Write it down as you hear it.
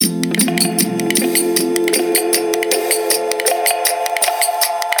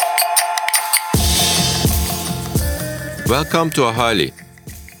Welcome to Ahali,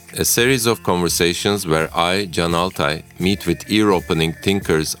 a series of conversations where I, Can Altay, meet with ear-opening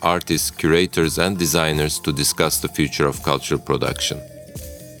thinkers, artists, curators, and designers to discuss the future of cultural production.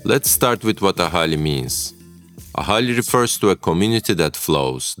 Let's start with what Ahali means. Ahali refers to a community that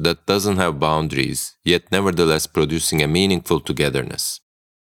flows, that doesn't have boundaries, yet nevertheless producing a meaningful togetherness.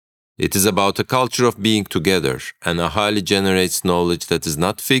 It is about a culture of being together, and Ahali generates knowledge that is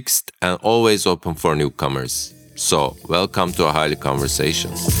not fixed and always open for newcomers. So, welcome to Ahali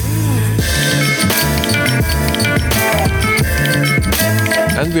Conversations.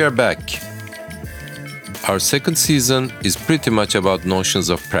 And we are back. Our second season is pretty much about notions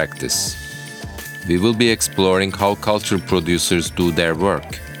of practice. We will be exploring how cultural producers do their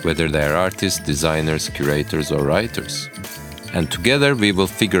work, whether they are artists, designers, curators, or writers. And together we will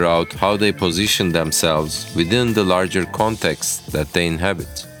figure out how they position themselves within the larger context that they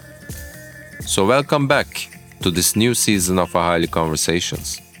inhabit. So welcome back to this new season of Ahali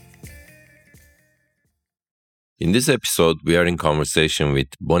Conversations. In this episode, we are in conversation with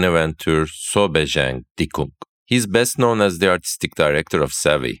Bonaventure Sobejeng Dikung. He is best known as the artistic director of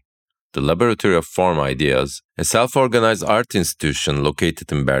SAVI, the Laboratory of Form Ideas, a self-organized art institution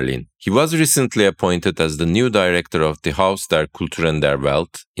located in Berlin. He was recently appointed as the new director of the Haus der Kultur und der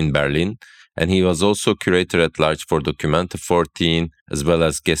Welt in Berlin, and he was also curator-at-large for Documenta 14, as well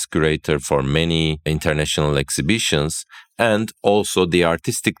as guest curator for many international exhibitions, and also the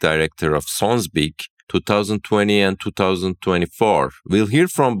artistic director of Sonsbeek 2020 and 2024. We'll hear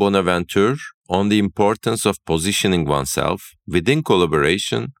from Bonaventure on the importance of positioning oneself within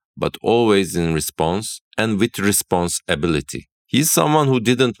collaboration, but always in response and with responsibility. He's someone who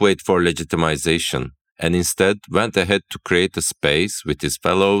didn't wait for legitimization and instead went ahead to create a space with his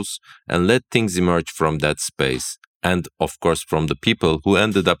fellows and let things emerge from that space, and of course from the people who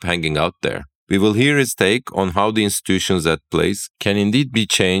ended up hanging out there. We will hear his take on how the institutions at place can indeed be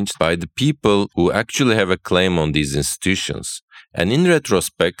changed by the people who actually have a claim on these institutions. And in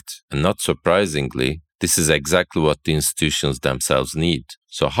retrospect, and not surprisingly, this is exactly what the institutions themselves need.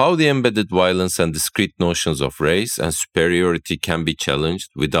 So how the embedded violence and discrete notions of race and superiority can be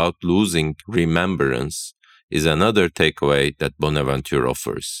challenged without losing remembrance is another takeaway that Bonaventure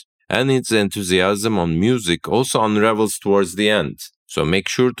offers. And its enthusiasm on music also unravels towards the end. So make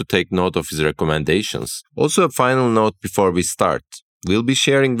sure to take note of his recommendations. Also, a final note before we start. We'll be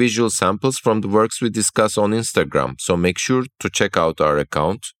sharing visual samples from the works we discuss on Instagram, so make sure to check out our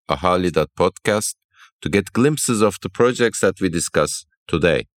account, ahali.podcast, to get glimpses of the projects that we discuss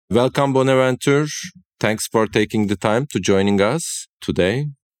today. Welcome, Bonaventure. Thanks for taking the time to joining us today.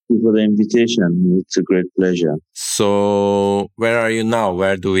 Thank you for the invitation. It's a great pleasure. So, where are you now?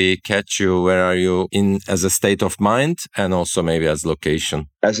 Where do we catch you? Where are you in as a state of mind and also maybe as location?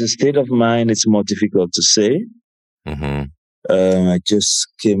 As a state of mind, it's more difficult to say. Mm-hmm. I just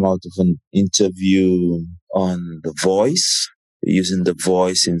came out of an interview on The Voice, using the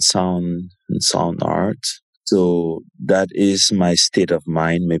voice in sound art. So that is my state of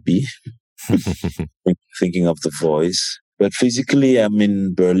mind, maybe, thinking of The Voice. But physically, I'm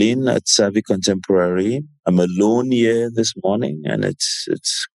in Berlin at SAVI Contemporary. I'm alone here this morning, and it's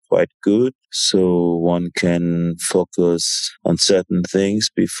quite good. So one can focus on certain things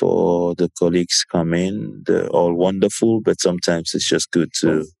before the colleagues come in. They're all wonderful, but sometimes it's just good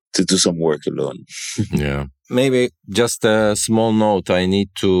to do some work alone. Yeah. Maybe just a small note. I need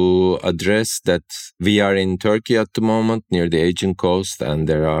to address that we are in Turkey at the moment near the Aegean coast, and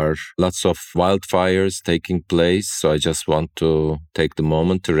there are lots of wildfires taking place. So I just want to take the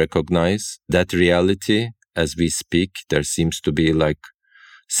moment to recognize that reality as we speak. There seems to be like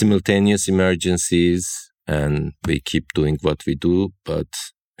simultaneous emergencies, and we keep doing what we do, but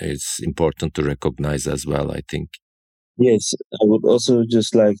it's important to recognize as well, I think. Yes, I would also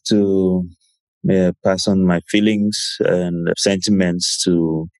just like to pass on my feelings and sentiments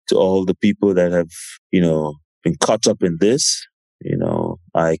to all the people that have, been caught up in this.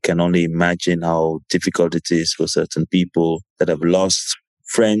 I can only imagine how difficult it is for certain people that have lost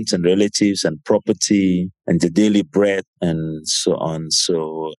friends and relatives and property and the daily bread and so on.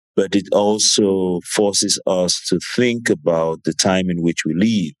 So, but it also forces us to think about the time in which we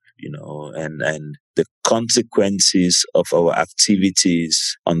live, and the consequences of our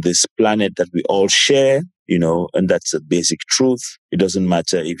activities on this planet that we all share, and that's a basic truth. It doesn't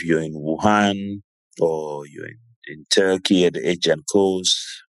matter if you're in Wuhan or you're in Turkey at the Aegean coast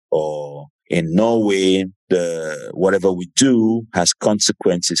or in Norway. Whatever we do has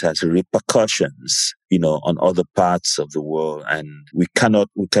consequences, has repercussions, on other parts of the world. And we can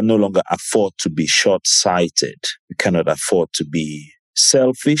no longer afford to be short-sighted. We cannot afford to be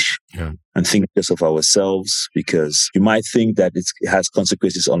selfish and think just of ourselves, because you might think that it has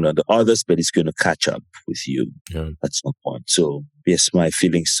consequences on the others, but it's going to catch up with you at some point. So yes, my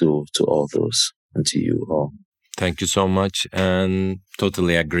feelings to all those and to you all. Thank you so much, and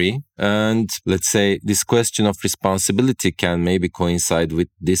totally agree. And let's say this question of responsibility can maybe coincide with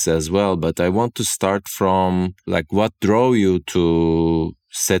this as well, but I want to start from what drove you to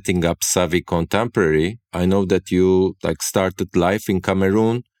setting up Savvy Contemporary. I know that you started life in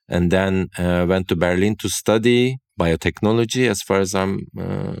Cameroon and then went to Berlin to study biotechnology, as far as I'm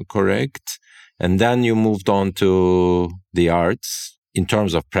correct. And then you moved on to the arts. In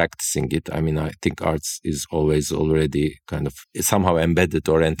terms of practicing it, I mean, I think arts is always already kind of somehow embedded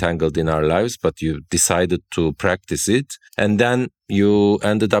or entangled in our lives, but you decided to practice it. And then you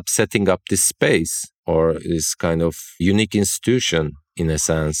ended up setting up this space or this kind of unique institution in a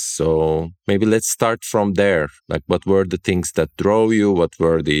sense. So maybe let's start from there. What were the things that drove you? What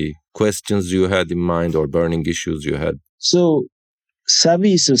were the questions you had in mind or burning issues you had? So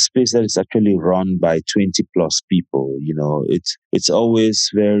Savvy is a space that is actually run by 20 plus people. It's always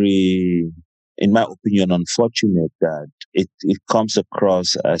very, in my opinion, unfortunate that it comes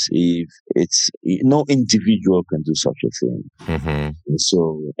across as if it's no individual can do such a thing. Mm-hmm.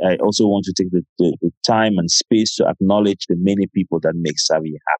 So I also want to take the time and space to acknowledge the many people that make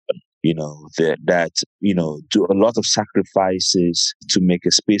Savvy happen. That do a lot of sacrifices to make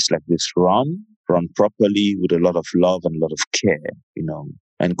a space like this run properly with a lot of love and a lot of care,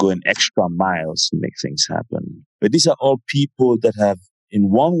 and going extra miles to make things happen. But these are all people that have, in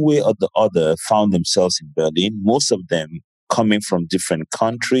one way or the other, found themselves in Berlin, most of them coming from different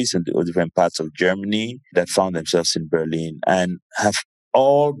countries and different parts of Germany that found themselves in Berlin and have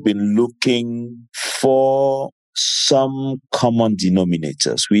all been looking for some common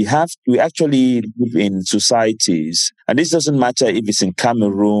denominators. We actually live in societies, and this doesn't matter if it's in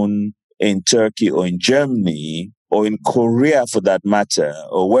Cameroon, in Turkey, or in Germany, or in Korea for that matter,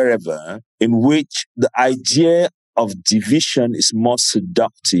 or wherever, in which the idea of division is more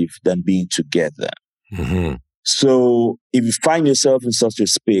seductive than being together. Mm-hmm. So if you find yourself in such a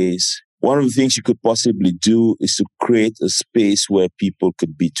space, one of the things you could possibly do is to create a space where people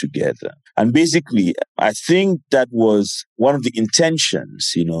could be together. And basically, I think that was one of the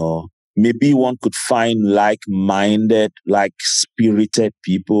intentions, Maybe one could find like-minded, like-spirited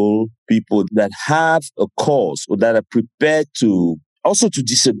people that have a cause or that are prepared to also to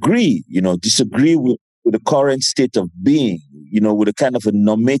disagree with the current state of being, with a kind of a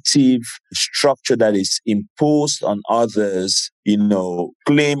normative structure that is imposed on others,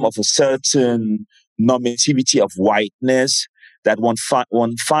 claim of a certain normativity of whiteness that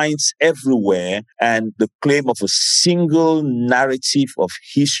one finds everywhere, and the claim of a single narrative of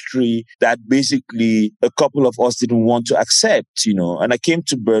history that basically a couple of us didn't want to accept, And I came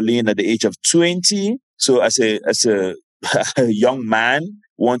to Berlin at the age of 20. So as a a young man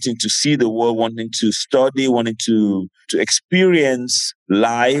wanting to see the world, wanting to study, wanting to experience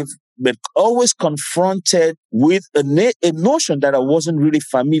life, but always confronted with a notion that I wasn't really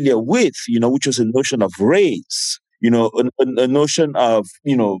familiar with, which was a notion of race. A notion of,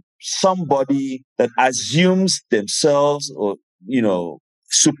 somebody that assumes themselves or,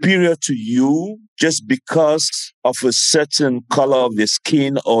 superior to you just because of a certain color of the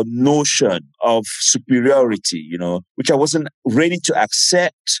skin or notion of superiority, which I wasn't ready to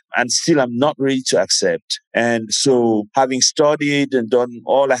accept and still I'm not ready to accept. And so having studied and done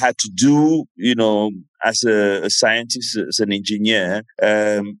all I had to do, as a scientist, as an engineer,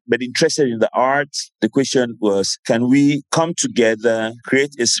 but interested in the arts, the question was, can we come together,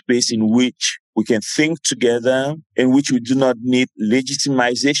 create a space in which we can think together, in which we do not need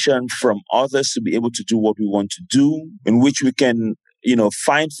legitimization from others to be able to do what we want to do, in which we can,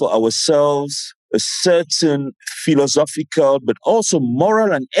 find for ourselves a certain philosophical, but also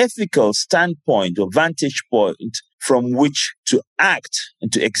moral and ethical standpoint or vantage point from which to act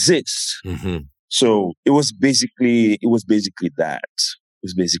and to exist. Mm-hmm. So it was basically that.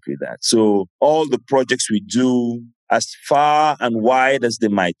 So all the projects we do, as far and wide as they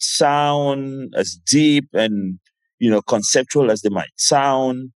might sound, as deep and, conceptual as they might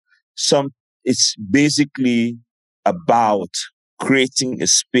sound, it's basically about creating a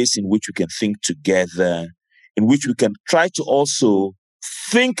space in which we can think together, in which we can try to also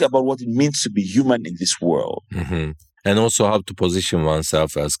think about what it means to be human in this world. Mm-hmm. And also how to position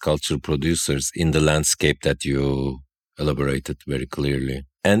oneself as cultural producers in the landscape that you elaborated very clearly.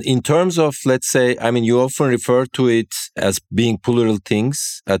 And in terms of, let's say, you often refer to it as being plural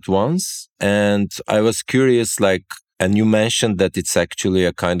things at once. And I was curious, and you mentioned that it's actually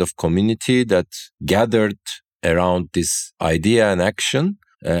a kind of community that gathered around this idea and action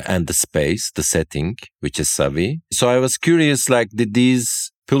and the space, the setting, which is Savi. So I was curious, like, did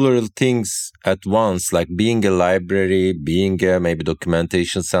these plural things at once, like being a library, being a maybe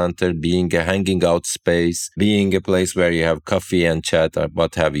documentation center, being a hanging out space, being a place where you have coffee and chat or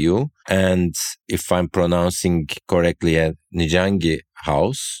what have you, and if I'm pronouncing correctly, a Nijangi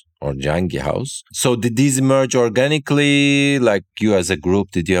house or Jangi house. So did these emerge organically, like you as a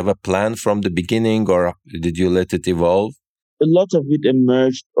group? Did you have a plan from the beginning, or did you let it evolve? A lot of it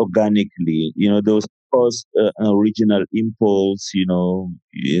emerged organically. There was, of course, an original impulse.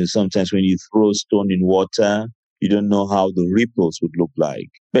 Sometimes when you throw a stone in water, you don't know how the ripples would look like,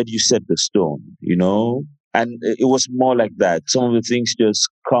 but you set the stone. And it was more like that. Some of the things just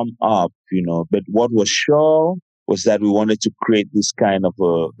come up, but what was sure was that we wanted to create this kind of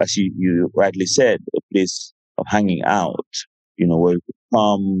as you rightly said, a place of hanging out, where you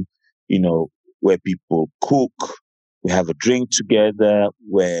come, where people cook, we have a drink together,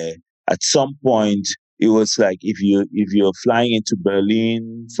 where at some point it was like if you're flying into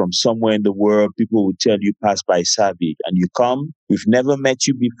Berlin from somewhere in the world, people would tell you pass by Savi and you come. We've never met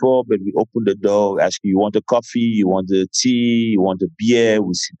you before, but we open the door, ask you want a coffee, you want a tea, you want a beer,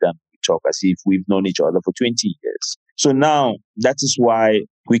 we sit down, we talk as if we've known each other for 20 years. So now that is why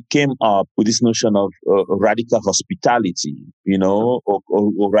we came up with this notion of radical hospitality,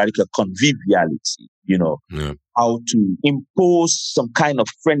 or radical conviviality, Yeah. how to impose some kind of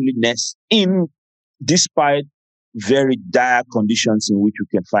friendliness despite very dire conditions in which we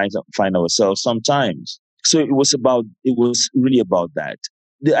can find ourselves sometimes. So it was really about that.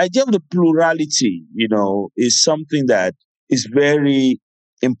 The idea of the plurality, is something that is very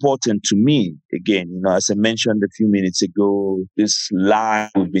important to me. Again, as I mentioned a few minutes ago, this lie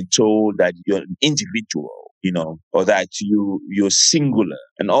we've been told that you're an individual, or that you're singular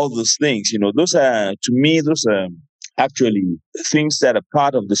and all those things, those are, to me, those are actually things that are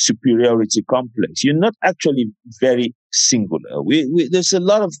part of the superiority complex. You're not actually very singular. There's a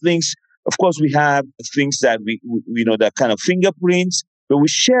lot of things. Of course, we have things that we that kind of fingerprints, but we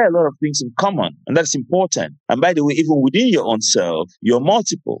share a lot of things in common, and that's important. And by the way, even within your own self, you're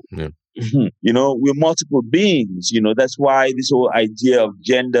multiple. Yeah. We're multiple beings. That's why this whole idea of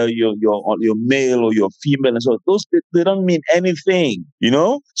gender, you're male or you're female, and so those they don't mean anything.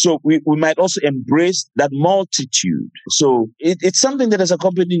 So we might also embrace that multitude. So it's something that has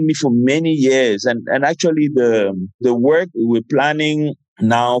accompanied me for many years, and actually the work we're planning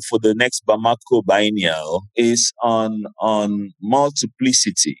now for the next Bamako Biennial is on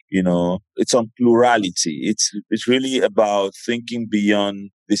multiplicity. It's on plurality. It's really about thinking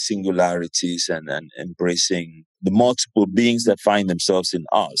beyond the singularities and embracing the multiple beings that find themselves in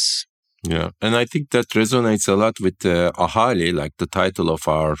us. Yeah, and I think that resonates a lot with Ahali, like the title of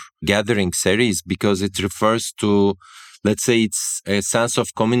our gathering series, because it refers to, let's say, it's a sense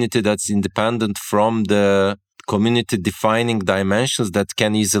of community that's independent from the community defining dimensions that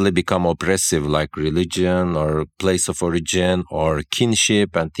can easily become oppressive, like religion or place of origin or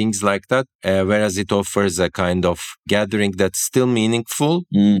kinship and things like that. Whereas it offers a kind of gathering that's still meaningful,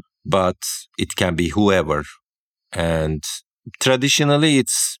 but it can be whoever. And traditionally,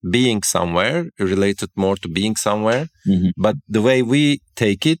 it's being somewhere, related more to being somewhere. Mm-hmm. But the way we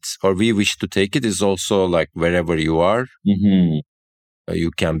take it, or we wish to take it, is also like wherever you are,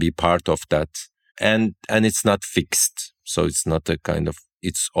 you can be part of that. And it's not fixed. So it's not a kind of,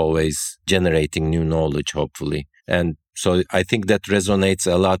 it's always generating new knowledge, hopefully. And so I think that resonates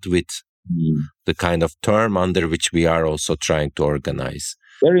a lot with the kind of term under which we are also trying to organize.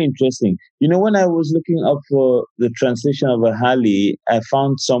 Very interesting. When I was looking up for the translation of Ahali, I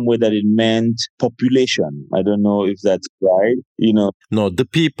found somewhere that it meant population. I don't know if that's right. No, the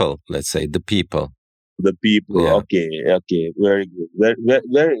people, let's say, the people. The people. Yeah. Okay. Very good. Very,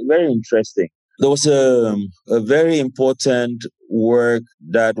 very, very interesting. There was a very important work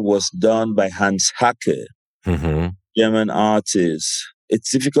that was done by Hans Hacke, German artist.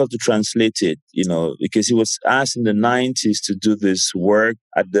 It's difficult to translate it, because he was asked in the 90s to do this work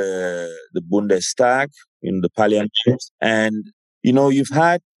at the Bundestag, in the parliament. And, you've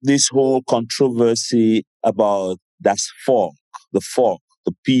had this whole controversy about das Volk,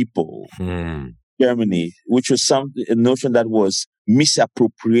 the people, Germany, which was a notion that was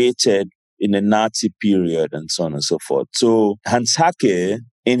misappropriated in the Nazi period and so on and so forth. So Hans Hacke,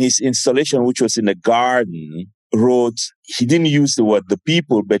 in his installation, which was in a garden, wrote, he didn't use the word the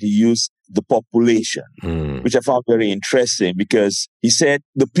people, but he used the population, which I found very interesting, because he said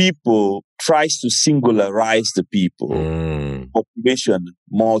the people tries to singularize the people. Population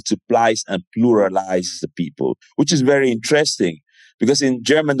multiplies and pluralizes the people, which is very interesting, because in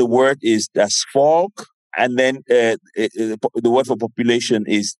German the word is das Volk, and then the word for population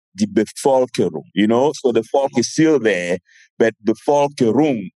is the Bevolkerung, so the folk is still there, but the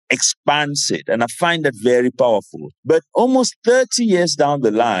Bevolkerung expands it. And I find that very powerful. But almost 30 years down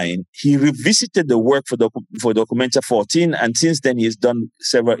the line, he revisited the work for Documenta 14. And since then, he has done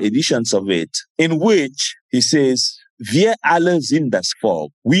several editions of it, in which he says, Wir alle sind das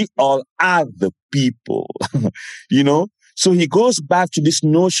Volk. We all are the people, So he goes back to this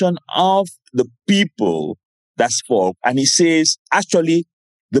notion of the people, that's folk. And he says, actually,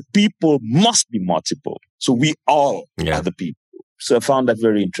 the people must be multiple. So we all are the people. So I found that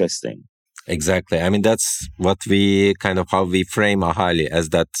very interesting. Exactly. I mean, that's what how we frame Ahali, as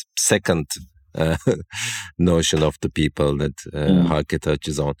that second notion of the people that Hake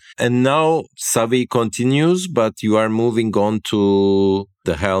touches on. And now Savi continues, but you are moving on to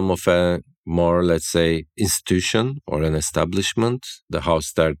the helm of a more, let's say, institution or an establishment, the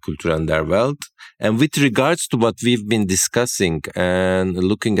Haus der Kultur und der Welt. And with regards to what we've been discussing and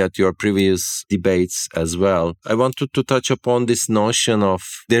looking at your previous debates as well, I wanted to touch upon this notion of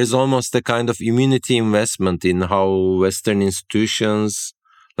there's almost a kind of immunity investment in how Western institutions,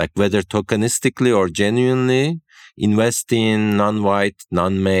 like whether tokenistically or genuinely, invest in non-white,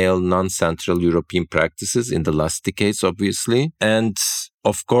 non-male, non-Central European practices in the last decades, obviously. And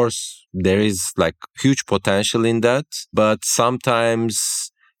of course, there is huge potential in that, but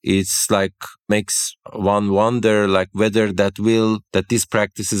sometimes it's makes one wonder whether that these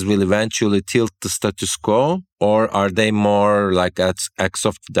practices will eventually tilt the status quo, or are they more acts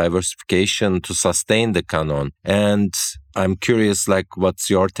of diversification to sustain the canon? And I'm curious, what's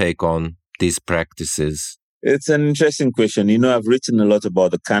your take on these practices? It's an interesting question. I've written a lot about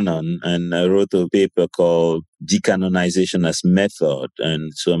the canon, and I wrote a paper called Decanonization as Method.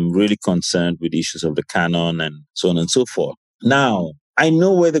 And so I'm really concerned with issues of the canon and so on and so forth. Now, I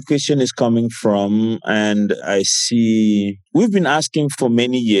know where the question is coming from, and I see we've been asking for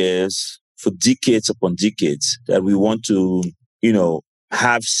many years, for decades upon decades, that we want to,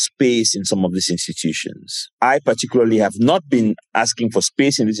 have space in some of these institutions. I particularly have not been asking for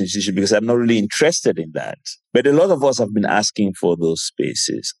space in this institution because I'm not really interested in that. But a lot of us have been asking for those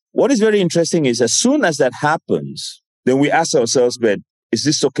spaces. What is very interesting is as soon as that happens, then we ask ourselves, but is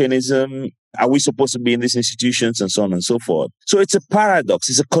this tokenism? Are we supposed to be in these institutions and so on and so forth? So it's a paradox.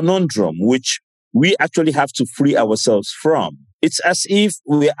 It's a conundrum which we actually have to free ourselves from. It's as if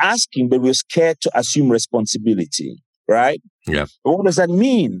we're asking, but we're scared to assume responsibility. Right? Yeah. But what does that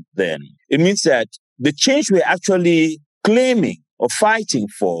mean then? It means that the change we're actually claiming or fighting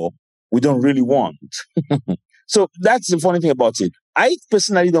for, we don't really want. So that's the funny thing about it. I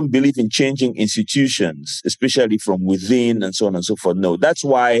personally don't believe in changing institutions, especially from within and so on and so forth. No, that's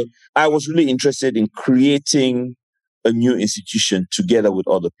why I was really interested in creating a new institution together with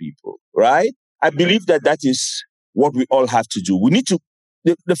other people, right? I believe that is what we all have to do. We need to,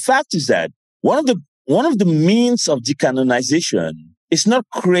 the fact is that one of the means of decanonization is not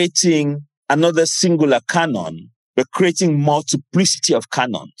creating another singular canon, but creating multiplicity of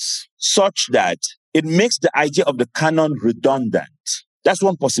canons such that it makes the idea of the canon redundant. That's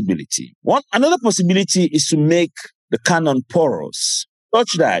one possibility. Another possibility is to make the canon porous,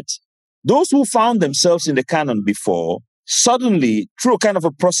 such that those who found themselves in the canon before suddenly, through a kind of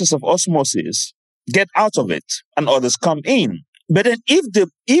a process of osmosis, get out of it and others come in. But then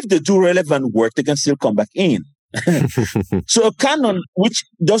if they do relevant work, they can still come back in. So a canon which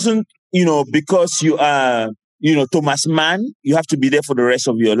doesn't, because you are, Thomas Mann, you have to be there for the rest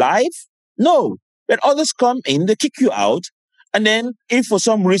of your life. No. But others come in, they kick you out. And then if for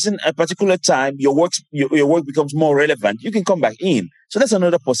some reason, at a particular time, your work becomes more relevant, you can come back in. So that's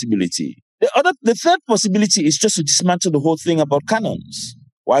another possibility. The third possibility is just to dismantle the whole thing about canons.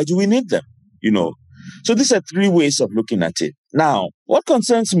 Why do we need them? So these are three ways of looking at it. Now, what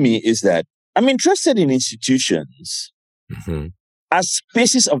concerns me is that I'm interested in institutions as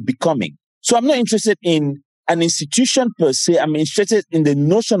spaces of becoming. So I'm not interested in an institution per se. I'm interested in the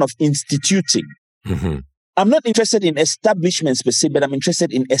notion of instituting. I'm not interested in establishments per se, but I'm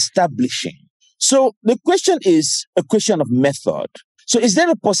interested in establishing. So the question is a question of method. So is there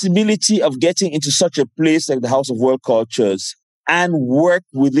a possibility of getting into such a place like the House of World Cultures and work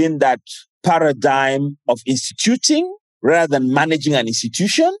within that paradigm of instituting rather than managing an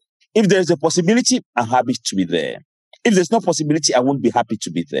institution? If there's a possibility, I'm happy to be there. If there's no possibility, I won't be happy to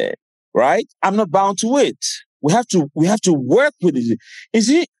be there. Right? I'm not bound to it. We have to work with it. You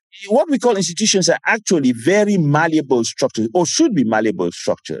see, what we call institutions are actually very malleable structures, or should be malleable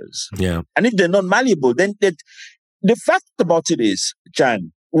structures. Yeah. And if they're not malleable, then the fact about it is,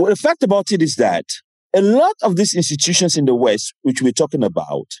 Chan, the fact about it is that a lot of these institutions in the West, which we're talking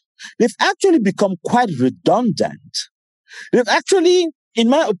about, they've actually become quite redundant. They've actually, in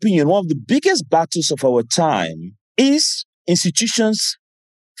my opinion, one of the biggest battles of our time is institutions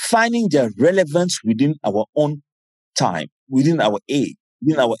finding their relevance within our own time, within our age,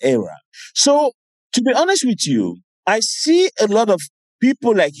 within our era. So, to be honest with you, I see a lot of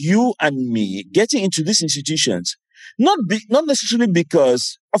people like you and me getting into these institutions, not necessarily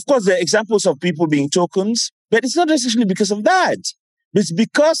because, of course, there are examples of people being tokens, but it's not necessarily because of that. It's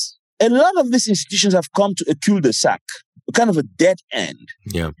because a lot of these institutions have come to a cul-de-sac, a kind of a dead end,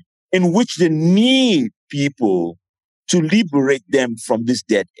 in which they need people to liberate them from this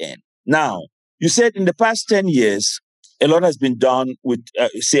dead end. Now, you said in the past 10 years, a lot has been done with,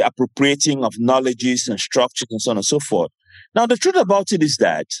 say, appropriating of knowledges and structures and so on and so forth. Now, the truth about it is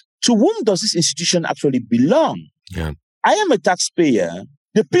that to whom does this institution actually belong? Yeah. I am a taxpayer.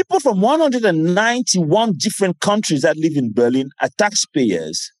 The people from 191 different countries that live in Berlin are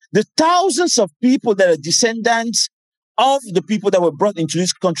taxpayers. The thousands of people that are descendants of the people that were brought into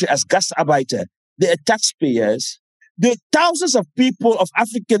this country as Gastarbeiter, they are taxpayers. The thousands of people of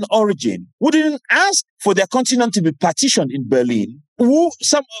African origin who didn't ask for their continent to be partitioned in Berlin,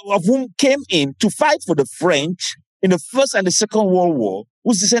 some of whom came in to fight for the French in the First and the Second World War,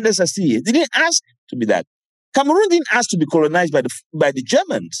 whose descendants are still here. They didn't ask to be that. Cameroon didn't ask to be colonized by the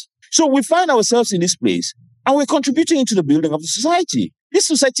Germans. So we find ourselves in this place and we're contributing into the building of the society. This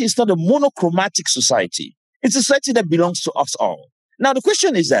society is not a monochromatic society. It's a society that belongs to us all. Now, the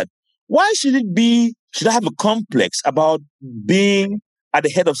question is that why should I have a complex about being at the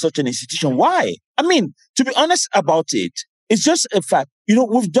head of such an institution? Why? I mean, to be honest about it, it's just a fact.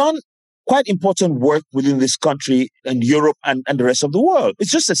 We've done quite important work within this country and Europe and the rest of the world.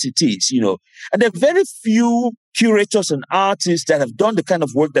 It's just as it is, And there are very few curators and artists that have done the kind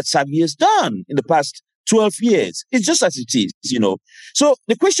of work that Savvy has done in the past 12 years. It's just as it is, So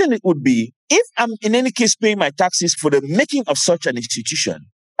the question would be, if I'm in any case paying my taxes for the making of such an institution,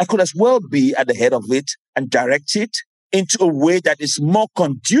 I could as well be at the head of it and direct it into a way that is more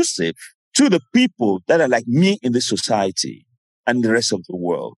conducive to the people that are like me in this society and the rest of the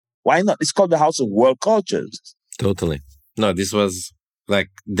world. Why not? It's called the House of World Cultures. Totally. No, this was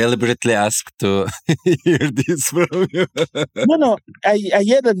deliberately asked to hear this from you. No, I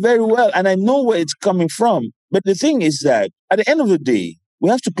hear that very well and I know where it's coming from. But the thing is that at the end of the day, we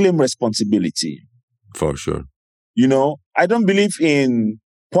have to claim responsibility. For sure. I don't believe in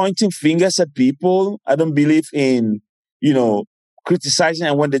pointing fingers at people. I don't believe in, criticizing,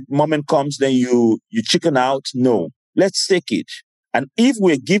 and when the moment comes, then you chicken out. No, let's take it. And if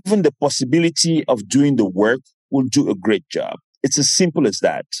we're given the possibility of doing the work, we'll do a great job. It's as simple as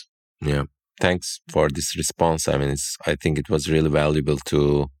that. Yeah. Thanks for this response. I mean, I think it was really valuable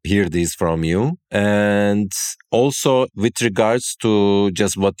to hear this from you. And also with regards to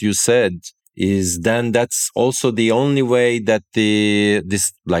just what you said, is then that's also the only way that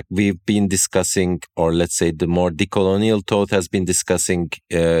we've been discussing, or let's say the more decolonial thought has been discussing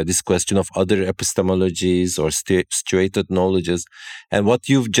this question of other epistemologies or situated knowledges. And what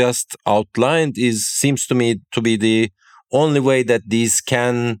you've just outlined seems to me to be the only way that these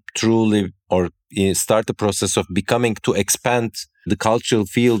can truly or start the process of becoming, to expand the cultural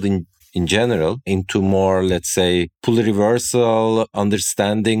field in general into more, let's say, pluriversal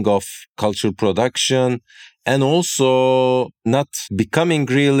understanding of cultural production, and also not becoming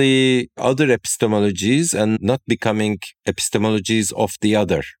really other epistemologies and not becoming epistemologies of the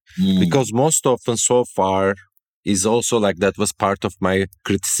other. Because most often so far is also that was part of my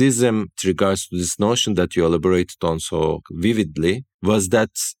criticism with regards to this notion that you elaborated on so vividly, was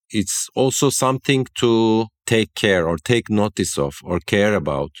that it's also something to take care or take notice of or care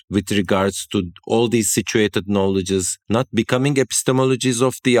about with regards to all these situated knowledges not becoming epistemologies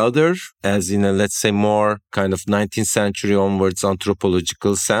of the other, as in a, let's say, more kind of 19th century onwards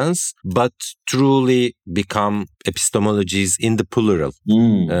anthropological sense, but truly become epistemologies in the plural.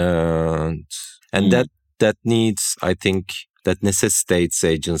 That needs, I think, that necessitates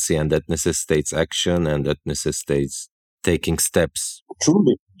agency, and that necessitates action, and that necessitates taking steps.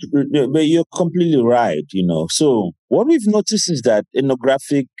 Truly. But you're completely right, So what we've noticed is that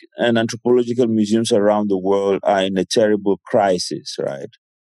ethnographic and anthropological museums around the world are in a terrible crisis, right?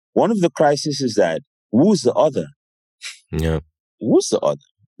 One of the crises is that who's the other? Yeah. Who's the other?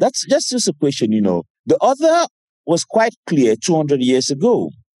 That's just a question, The other was quite clear 200 years ago.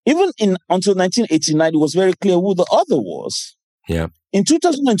 Even until 1989, it was very clear who the other was. Yeah. In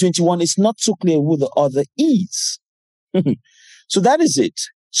 2021, it's not so clear who the other is. So that is it.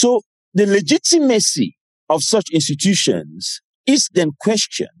 So the legitimacy of such institutions is then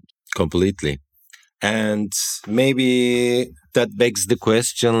questioned. Completely. And maybe that begs the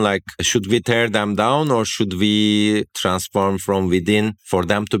question, like, should we tear them down or should we transform from within for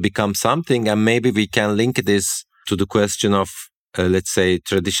them to become something? And maybe we can link this to the question of, let's say,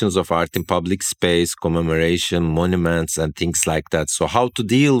 traditions of art in public space, commemoration, monuments, and things like that. So how to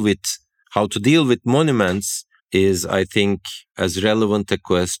deal with monuments is, I think, as relevant a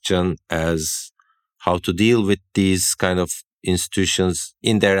question as how to deal with these kind of institutions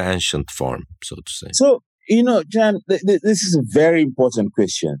in their ancient form, so to say. So, Jan, this is a very important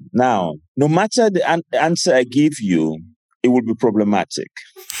question. Now, no matter the answer I give you, it will be problematic.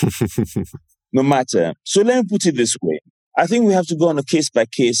 No matter. So let me put it this way. I think we have to go on a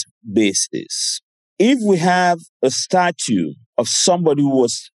case-by-case basis. If we have a statue of somebody who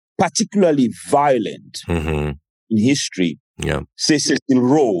was particularly violent in history, say Cecil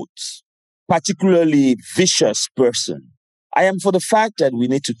Rhodes, particularly vicious person, I am for the fact that we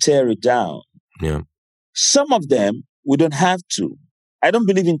need to tear it down. Yeah. Some of them, we don't have to. I don't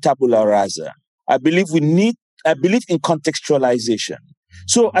believe in tabula rasa. I believe in contextualization.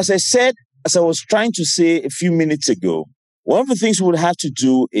 So as I was trying to say a few minutes ago, one of the things we would have to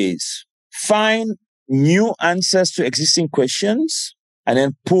do is find new answers to existing questions and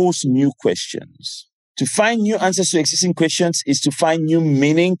then pose new questions. To find new answers to existing questions is to find new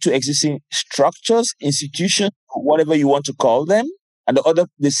meaning to existing structures, institutions, whatever you want to call them. And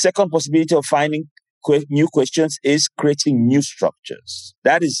the second possibility of finding new questions is creating new structures.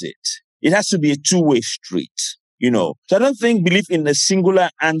 That is it. It has to be a two-way street, So I don't believe in a singular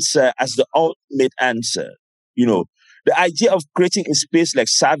answer as the ultimate answer. The idea of creating a space like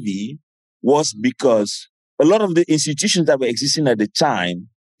Savvy was because a lot of the institutions that were existing at the time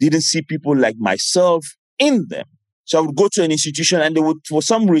didn't see people like myself in them. So I would go to an institution and they would, for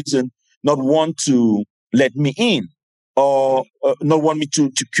some reason, not want to let me in or not want me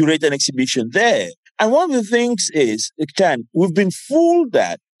to curate an exhibition there. And one of the things is, we've been fooled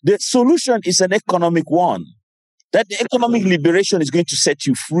that the solution is an economic one, that the economic liberation is going to set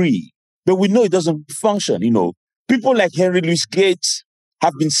you free. But we know it doesn't function, People like Henry Louis Gates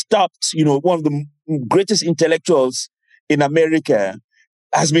have been stopped, one of the greatest intellectuals in America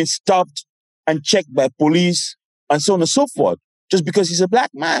has been stopped and checked by police and so on and so forth, just because he's a black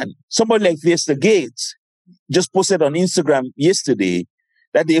man. Somebody like Vesta Gates just posted on Instagram yesterday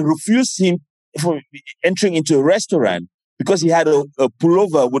that they refused him from entering into a restaurant because he had a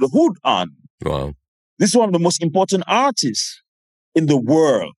pullover with a hood on. Wow. This is one of the most important artists in the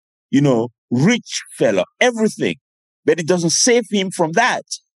world, rich fella, everything. But it doesn't save him from that.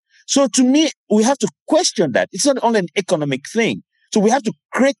 So to me, we have to question that. It's not only an economic thing. So we have to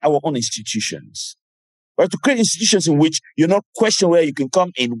create our own institutions. We have to create institutions in which you're not questioning where you can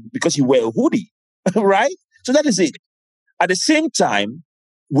come in because you wear a hoodie, right? So that is it. At the same time,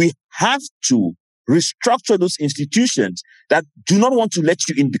 we have to restructure those institutions that do not want to let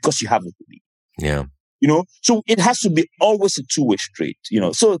you in because you have a hoodie. Yeah. So it has to be always a two-way street,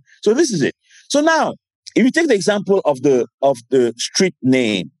 So this is it. So now, if you take the example of the street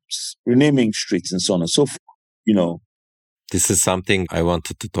names, renaming streets and so on and so forth, This is something I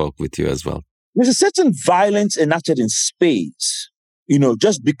wanted to talk with you as well. There's a certain violence enacted in space,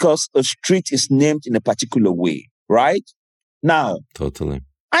 just because a street is named in a particular way, right? Now, Totally.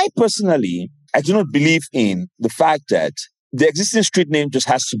 I personally, I do not believe in the fact that the existing street name just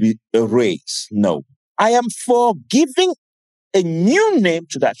has to be erased. No. I am for giving a new name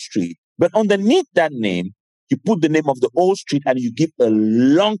to that street, but underneath that name, you put the name of the old street and you give a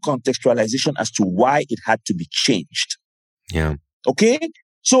long contextualization as to why it had to be changed. Yeah. Okay?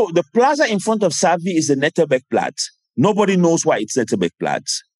 So the plaza in front of Savvy is the Netterbeckplatz. Nobody knows why it's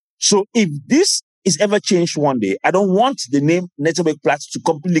Netterbeckplatz. So if this is ever changed one day, I don't want the name Netterbeckplatz to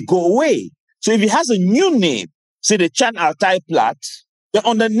completely go away. So if it has a new name, say the Chan Altai Platz, then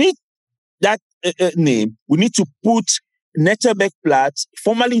underneath that name, we need to put Netterbeckplatz,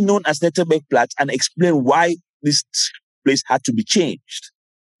 formerly known as Netterbeckplatz, and explain why this place had to be changed.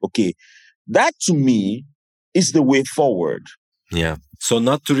 Okay. That to me is the way forward. Yeah. So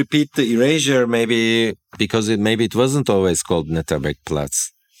not to repeat the erasure, maybe because it wasn't always called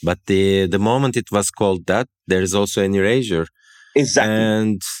Netterbeckplatz, but the moment it was called that, there is also an erasure. Exactly.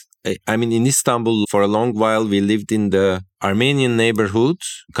 And I mean, in Istanbul, for a long while, we lived in the Armenian neighborhood,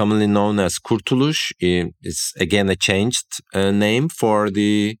 commonly known as Kurtuluş. It's again a changed name for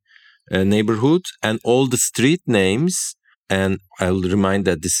the neighborhood, and all the street names. And I'll remind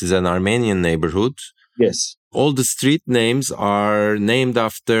that this is an Armenian neighborhood. Yes. All the street names are named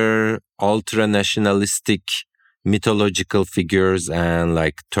after ultra-nationalistic mythological figures and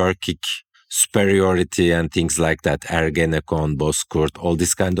like Turkic superiority and things like that. Ergenekon, Bozkurt, all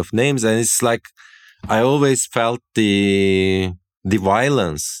these kind of names. And it's like, I always felt the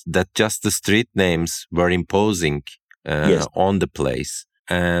violence that just the street names were imposing Yes. on the place.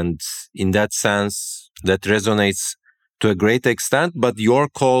 And in that sense, that resonates to a great extent. But your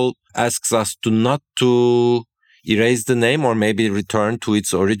call asks us to not to erase the name or maybe return to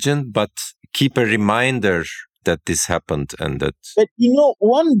its origin, but keep a reminder that this happened and that. But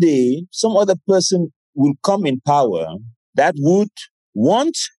one day some other person will come in power that would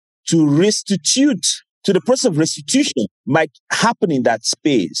want to restitute. So the process of restitution might happen in that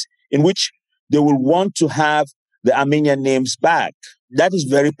space in which they will want to have the Armenian names back. That is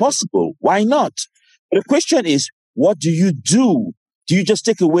very possible. Why not? But the question is, what do you do? Do you just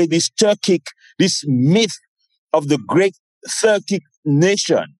take away this myth of the great Turkic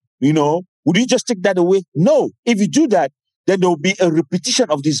nation? Would you just take that away? No. If you do that, then there will be a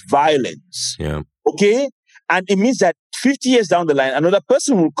repetition of this violence. Yeah. Okay? And it means that 50 years down the line, another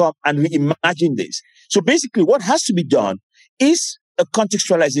person will come and reimagine this. So basically, what has to be done is a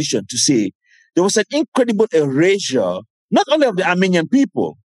contextualization to say there was an incredible erasure, not only of the Armenian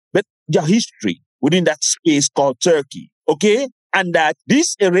people, but their history within that space called Turkey. Okay? And that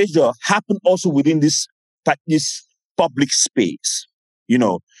this erasure happened also within this public space.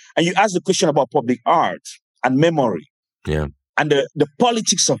 And you ask the question about public art and memory. Yeah. And the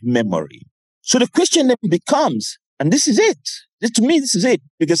politics of memory. So the question then becomes, and this is it. To me, this is it.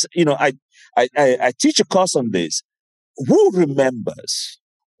 Because, I teach a course on this. Who remembers?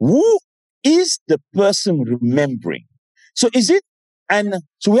 Who is the person remembering? So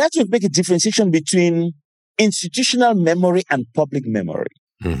so we have to make a differentiation between institutional memory and public memory.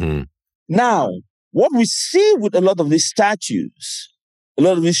 Mm-hmm. Now, what we see with a lot of these statues, a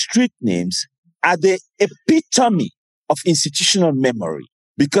lot of these street names, are the epitome of institutional memory,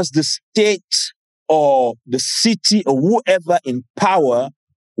 because the state or the city or whoever in power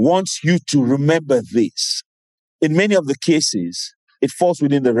wants you to remember this. In many of the cases, it falls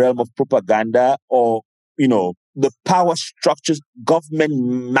within the realm of propaganda or, the power structures, government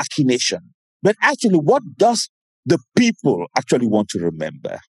machination. But actually, what does the people actually want to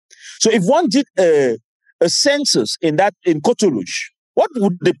remember? So if one did a census in Cotolouche, what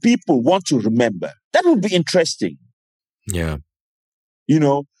would the people want to remember? That would be interesting. Yeah.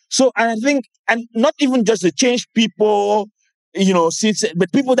 So and I think, and not even just the changed people,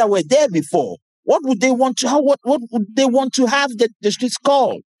 but people that were there before. What would they want to? What would they want to have the streets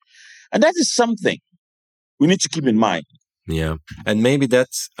called? And that is something we need to keep in mind. Yeah. And maybe both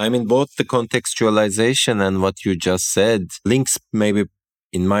the contextualization and what you just said links maybe,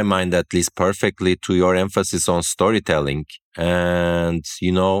 in my mind at least, perfectly to your emphasis on storytelling. And,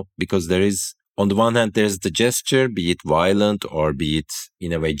 because there is, on the one hand, there's the gesture, be it violent or be it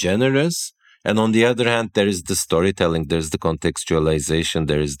in a way generous. And on the other hand, there is the storytelling, there's the contextualization,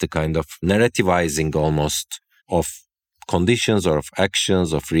 there is the kind of narrativizing almost of conditions or of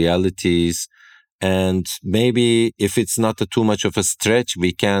actions, of realities. And maybe if it's not too much of a stretch,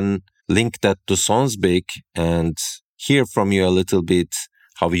 we can link that to Sonsbeek and hear from you a little bit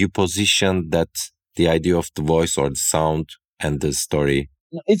how you position that, the idea of the voice or the sound and the story.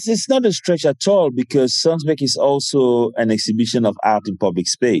 It's not a stretch at all, because Sonsbeek is also an exhibition of art in public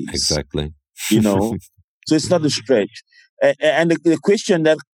space. Exactly. So it's not a stretch. And the question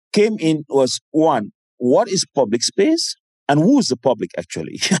that came in was, one, what is public space? And who is the public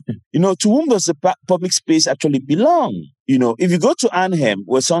actually? To whom does the public space actually belong? If you go to Arnhem,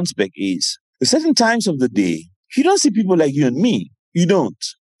 where Sonsbeek is, at certain times of the day, you don't see people like you and me. You don't,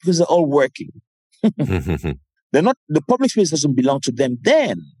 because they're all working. They're not, the public space doesn't belong to them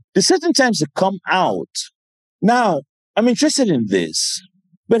then. There's certain times they come out. Now, I'm interested in this,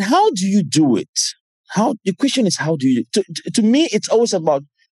 but how do you do it? The question is, how do you, to me, it's always about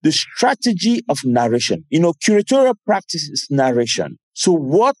the strategy of narration. Curatorial practice is narration. So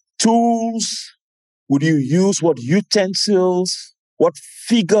what tools would you use? What utensils? What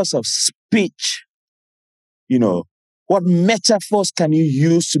figures of speech? What metaphors can you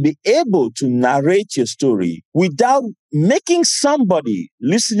use to be able to narrate your story without making somebody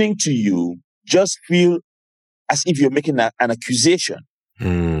listening to you just feel as if you're making an accusation?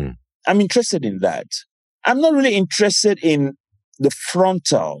 Mm. I'm interested in that. I'm not really interested in the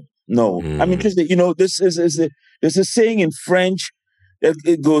frontal. No, I'm interested. There's a saying in French that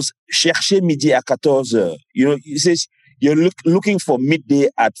it goes "chercher midi à 14 heures." It says you're looking for midday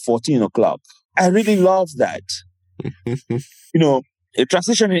at 14 o'clock. I really love that. A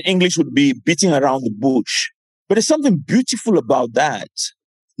translation in English would be beating around the bush. But there's something beautiful about that.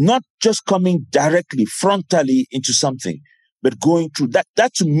 Not just coming directly, frontally into something, but going through that.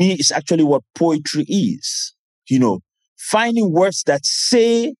 That to me is actually what poetry is. Finding words that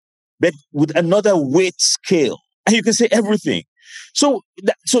say but with another weight scale. And you can say everything. So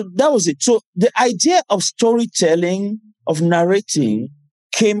that was it. So the idea of storytelling, of narrating,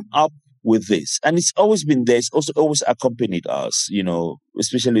 came up with this. And it's always been there. It's also always accompanied us,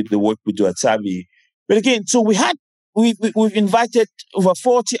 especially the work we do at Savvy. But again, so we've invited over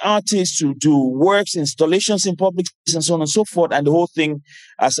 40 artists to do works, installations in public and so on and so forth. And the whole thing,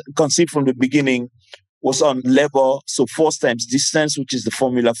 as conceived from the beginning, was on LEBOR, so force times distance, which is the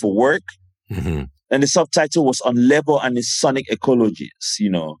formula for work. Mm-hmm. And the subtitle was on LEBOR and its sonic ecologies,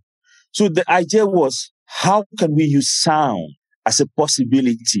 So the idea was, how can we use sound as a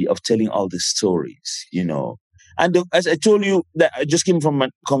possibility of telling all the stories, And as I told you, that I just came from a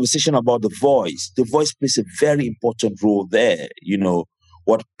conversation about the voice. The voice plays a very important role there,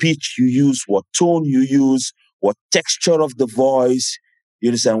 what pitch you use, what tone you use, what texture of the voice. You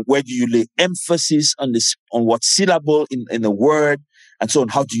understand? Where do you lay emphasis on what syllable in a word, and so on?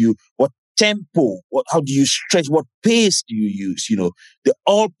 What tempo? How do you stretch? What pace do you use? They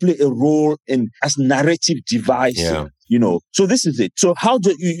all play a role as narrative devices. Yeah. So this is it. So how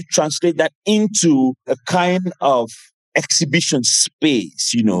do you translate that into a kind of exhibition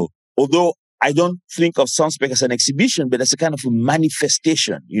space? Although I don't think of Soundspec as an exhibition, but as a kind of a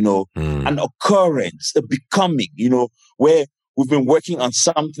manifestation. An occurrence, a becoming. Where we've been working on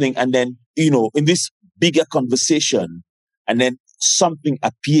something, and then, in this bigger conversation, and then something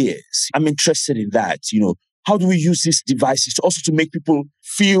appears. I'm interested in that. How do we use these devices also to make people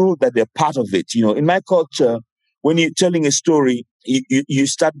feel that they're part of it? In my culture, when you're telling a story, you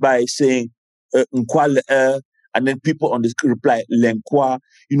start by saying, and then people on the reply, lenkwa,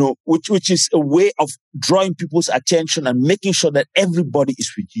 which is a way of drawing people's attention and making sure that everybody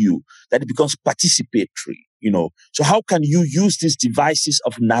is with you, that it becomes participatory. So how can you use these devices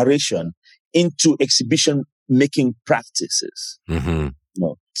of narration into exhibition making practices? Mm-hmm.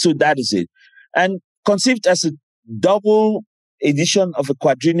 So that is it. And conceived as a double edition of a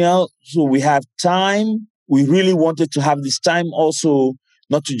quadrennial, so we have time. We really wanted to have this time also,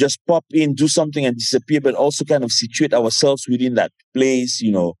 not to just pop in, do something and disappear, but also kind of situate ourselves within that place,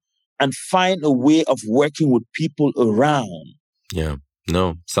 and find a way of working with people around. Yeah.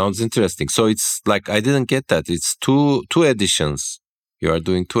 No, sounds interesting. So it's like, I didn't get that. It's two editions. You are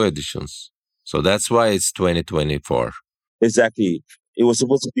doing 2 editions. So that's why it's 2024. Exactly. It was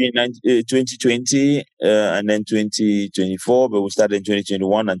supposed to be in 2020 and then 2024, but we started in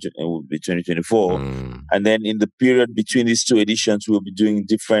 2021 and it will be 2024. And then in the period between these 2 editions, we'll be doing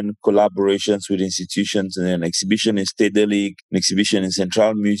different collaborations with institutions, and an exhibition in Stedelijk, an exhibition in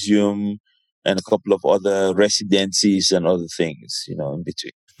Central Museum, and a couple of other residencies and other things, in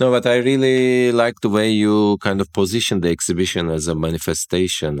between. No, but I really like the way you kind of position the exhibition as a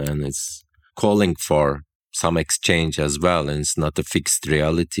manifestation, and it's calling for some exchange as well, and it's not a fixed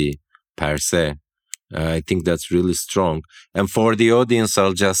reality per se. I think that's really strong. And for the audience,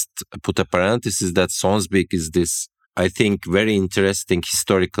 I'll just put a parenthesis that Sonsbeek is this, I think, very interesting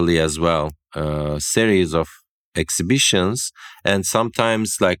historically as well, series of exhibitions. And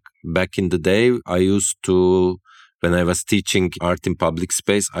sometimes, like back in the day, when I was teaching art in public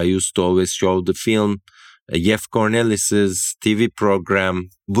space, I used to always show the film Jeff Cornelis's TV program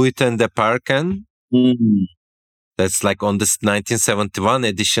Buiten de Parken. Mm-hmm. That's like on this 1971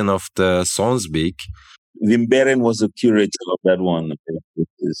 edition of the Sonsbeek. Wim Beren was the curator of that one.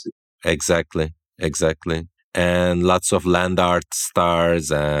 Exactly. And lots of land art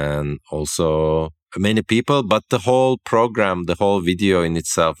stars and also many people. But the whole program, the whole video in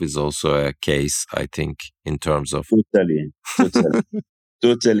itself is also a case, I think, in terms of...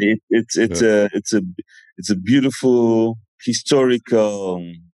 Totally. It's a beautiful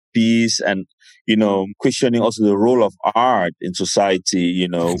historical piece, and questioning also the role of art in society.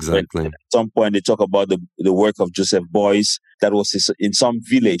 Exactly. At some point they talk about the work of Joseph Beuys that was in some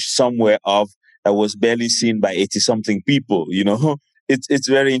village somewhere that was barely seen by 80-something people. It's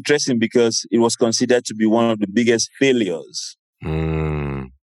very interesting because it was considered to be one of the biggest failures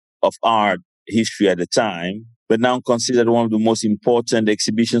of art history at the time, but now considered one of the most important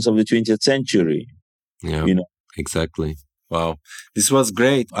exhibitions of the 20th century. Yeah, exactly. Wow, this was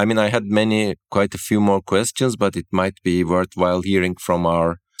great. I mean, I had quite a few more questions, but it might be worthwhile hearing from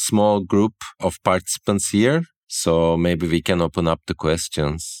our small group of participants here. So maybe we can open up the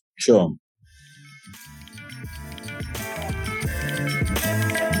questions. Sure.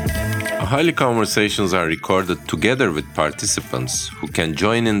 Ahali conversations are recorded together with participants who can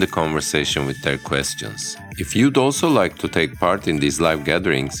join in the conversation with their questions. If you'd also like to take part in these live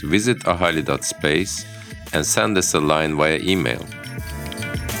gatherings, visit ahali.space and send us a line via email.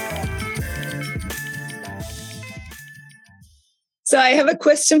 So I have a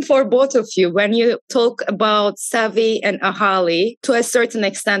question for both of you. When you talk about Savi and Ahali, to a certain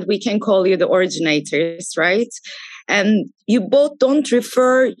extent, we can call you the originators, right? And you both don't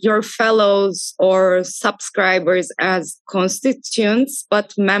refer your fellows or subscribers as constituents,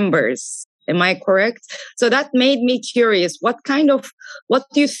 but members. Am I correct? So that made me curious. What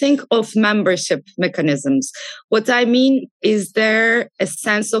do you think of membership mechanisms? What I mean, is there a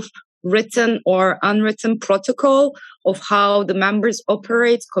sense of written or unwritten protocol of how the members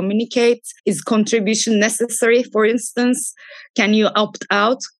operate, communicate? Is contribution necessary? For instance, can you opt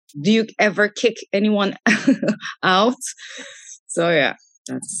out? Do you ever kick anyone out? So yeah,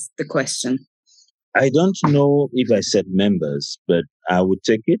 that's the question. I don't know if I said members, but I would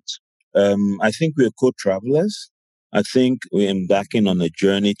take it. I think we're co-travelers. I think we're embarking on a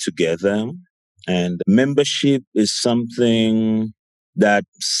journey together, and membership is something that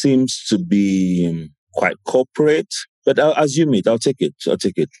seems to be quite corporate, but I'll assume it. I'll take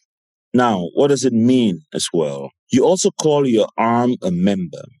it. Now, what does it mean as well? You also call your arm a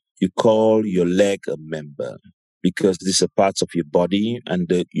member. You call your leg a member because these are parts of your body, and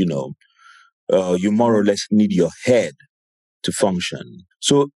you more or less need your head to function.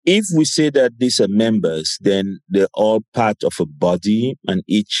 So if we say that these are members, then they're all part of a body, and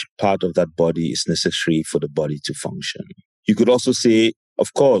each part of that body is necessary for the body to function. You could also say,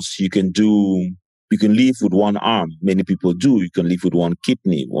 of course, you can live with one arm. Many people do. You can live with one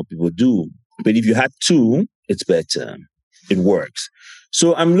kidney. What people do. But if you had two, it's better. It works.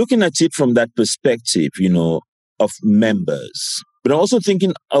 So I'm looking at it from that perspective, of members. But I'm also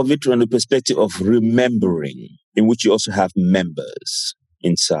thinking of it from the perspective of remembering, in which you also have members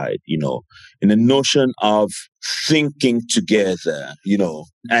inside, in the notion of thinking together,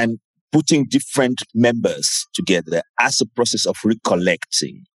 and putting different members together as a process of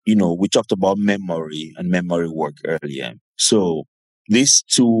recollecting. We talked about memory and memory work earlier. So this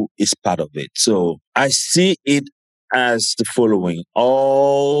too is part of it. So I see it as the following.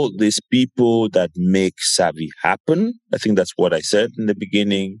 All these people that make Savi happen, I think that's what I said in the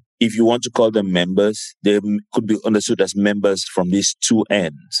beginning. If you want to call them members, they could be understood as members from these two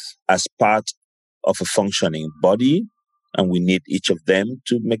ends, as part of a functioning body. And we need each of them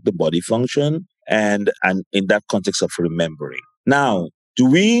to make the body function. And in that context of remembering. Now,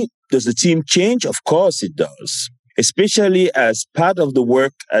 does the team change? Of course it does. Especially as part of the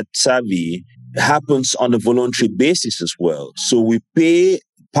work at Savi happens on a voluntary basis as well. So we pay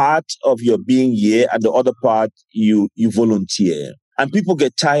part of your being here and the other part you volunteer. And people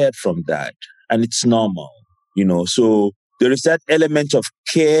get tired from that. And it's normal, So there is that element of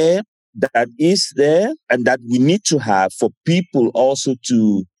care that is there and that we need to have for people also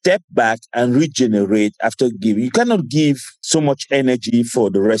to step back and regenerate after giving. You cannot give so much energy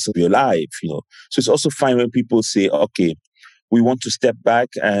for the rest of your life, So it's also fine when people say, okay, we want to step back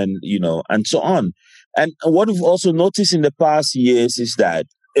and so on. And what we've also noticed in the past years is that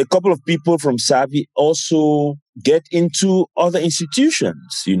a couple of people from Savi also get into other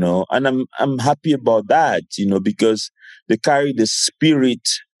institutions, and I'm happy about that, because they carry the spirit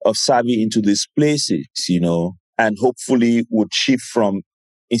of Savi into these places, and hopefully would shift from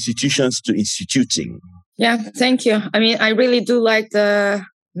institutions to instituting. Yeah, thank you. I mean, I really do like the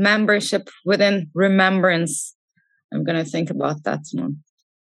membership within remembrance. I'm going to think about that now.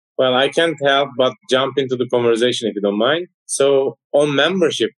 Well, I can't help but jump into the conversation if you don't mind. So on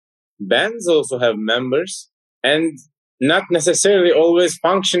membership, bands also have members and not necessarily always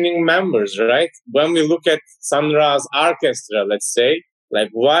functioning members, right? When we look at Sun Ra's orchestra, let's say, like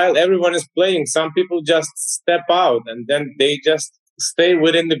while everyone is playing, some people just step out and then they just stay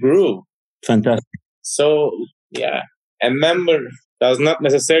within the groove. Fantastic. So, yeah, a member does not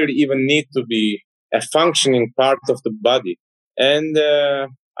necessarily even need to be a functioning part of the body. And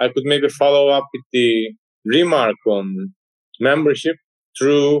I could maybe follow up with the remark on membership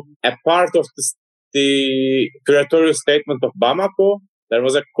through a part of the curatorial statement of Bamako. There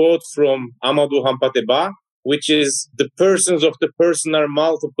was a quote from Amadou Hampâté-Bâ, which is the persons of the person are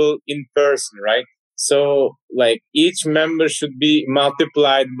multiple in person, right? So, like, each member should be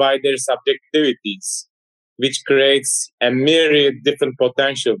multiplied by their subjectivities, which creates a myriad different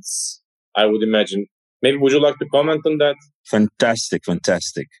potentials, I would imagine. Maybe would you like to comment on that? Fantastic.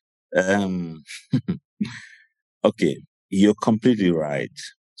 Okay, you're completely right.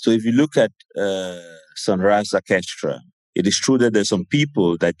 So if you look at Sun Ra's orchestra, it is true that there's some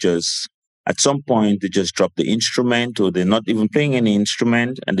people that just, at some point, they just drop the instrument or they're not even playing any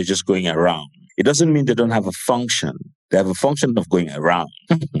instrument and they're just going around. It doesn't mean they don't have a function. They have a function of going around.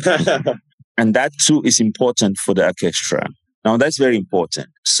 And that too is important for the orchestra. Now, that's very important.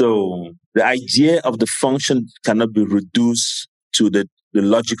 So the idea of the function cannot be reduced to the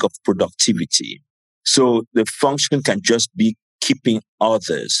logic of productivity. So the function can just be keeping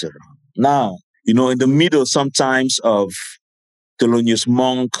others around. Now, in the middle sometimes of Thelonious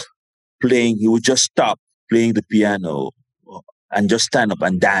Monk playing, he would just stop playing the piano and just stand up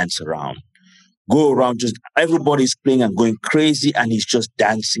and dance around. Go around, just everybody's playing and going crazy, and he's just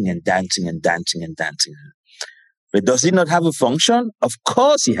dancing and dancing and dancing and dancing. But does he not have a function? Of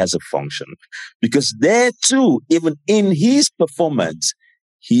course he has a function. Because there too, even in his performance,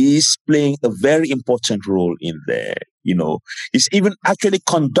 he's playing a very important role in there. He's even actually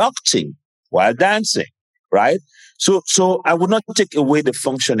conducting while dancing, right? So I would not take away the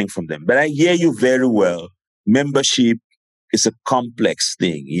functioning from them, but I hear you very well. Membership is a complex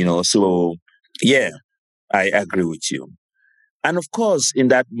thing, so yeah, I agree with you. And of course, in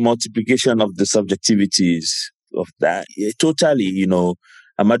that multiplication of the subjectivities of that, totally, Amadou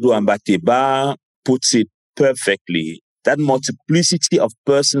Ambateba puts it perfectly. That multiplicity of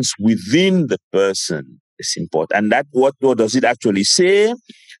persons within the person is important. And that what does it actually say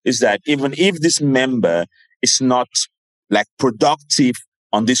is that even if this member is not like productive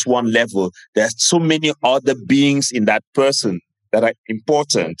on this one level, there's so many other beings in that person that are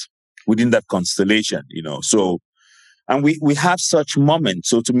important within that constellation, So, and we have such moments.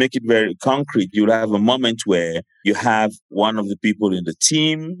 So to make it very concrete, you'll have a moment where you have one of the people in the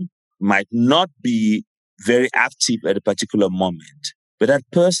team might not be very active at a particular moment, but that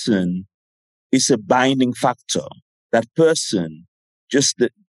person is a binding factor. That person, just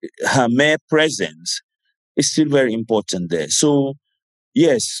her mere presence is still very important there. So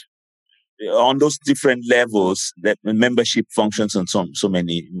yes, on those different levels, that membership functions on so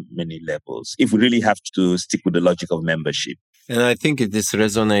many levels, if we really have to stick with the logic of membership. And I think this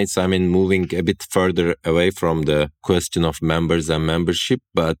resonates, moving a bit further away from the question of members and membership,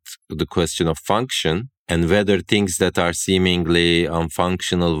 but the question of function and whether things that are seemingly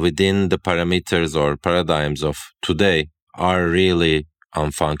unfunctional within the parameters or paradigms of today are really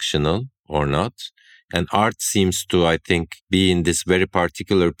unfunctional or not. And art seems to, I think, be in this very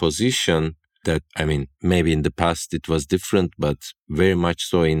particular position that, maybe in the past it was different, but very much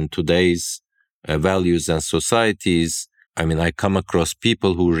so in today's values and societies. I come across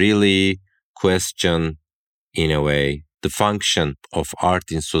people who really question, in a way, the function of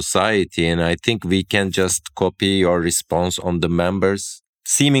art in society. And I think we can just copy your response on the members,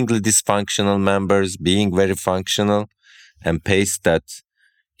 seemingly dysfunctional members being very functional, and paste that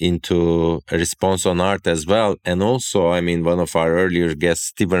into a response on art as well. And also, one of our earlier guests,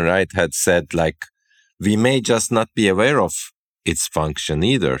 Stephen Wright, had said, we may just not be aware of its function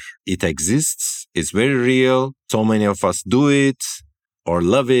either. It exists, it's very real. So many of us do it or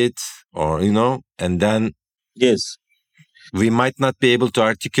love it, or, and then yes, we might not be able to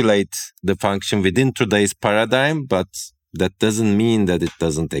articulate the function within today's paradigm, but that doesn't mean that it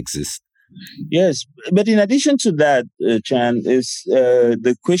doesn't exist. Yes, but in addition to that, Chan, is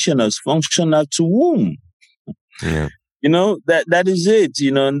the question is functional to whom? Yeah. That is it,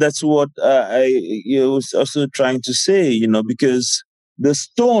 and that's what I was also trying to say, because the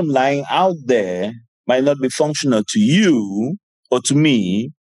stone lying out there might not be functional to you or to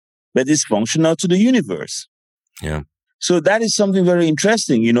me, but it's functional to the universe. Yeah. So that is something very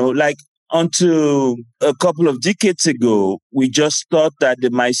interesting, until a couple of decades ago, we just thought that the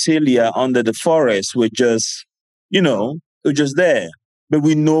mycelia under the forest were just, were just there. But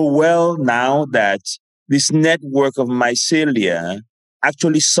we know well now that this network of mycelia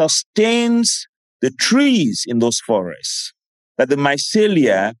actually sustains the trees in those forests. That the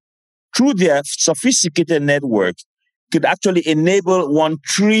mycelia, through their sophisticated network, could actually enable one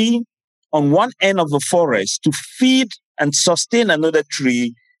tree on one end of the forest to feed and sustain another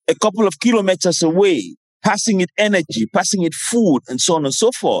tree a couple of kilometers away, passing it energy, passing it food, and so on and so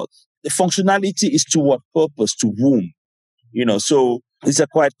forth. The functionality is to what purpose, to whom? So these are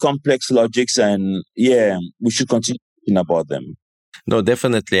quite complex logics, and we should continue thinking about them. No,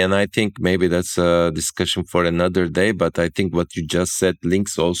 definitely. And I think maybe that's a discussion for another day, but I think what you just said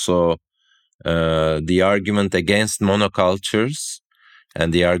links also the argument against monocultures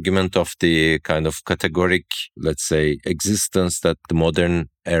and the argument of the kind of categoric, let's say, existence that the modern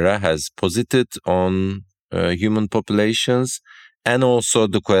era has posited on human populations, and also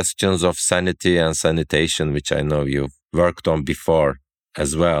the questions of sanity and sanitation, which I know you've worked on before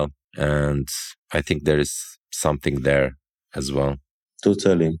as well. And I think there is something there as well.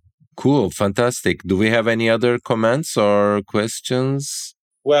 Totally. Cool. Fantastic. Do we have any other comments or questions?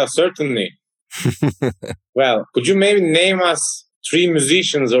 Well, certainly. Well, could you maybe name us 3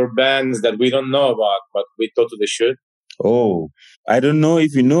 musicians or bands that we don't know about, but we totally should? Oh, I don't know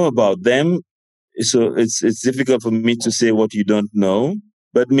if you know about them. So it's difficult for me to say what you don't know,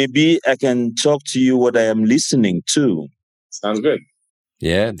 but maybe I can talk to you what I am listening to. Sounds good.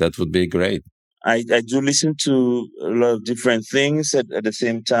 Yeah, that would be great. I do listen to a lot of different things at the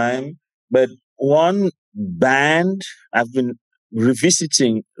same time, but one band I've been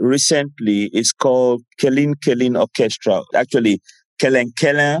revisiting recently is called Kelin Kelin Orchestra. Actually, Kelen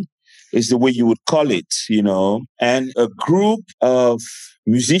Kelen is the way you would call it, and a group of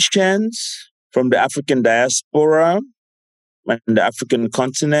musicians from the African diaspora and the African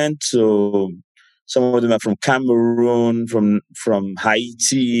continent. So some of them are from Cameroon, from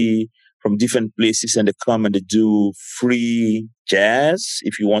Haiti, from different places, and they come and they do free jazz,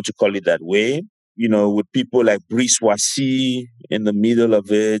 if you want to call it that way. With people like Brice Wasi in the middle of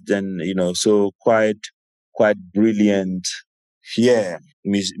it, and so quite brilliant, yeah,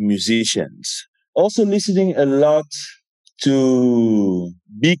 musicians. Also listening a lot to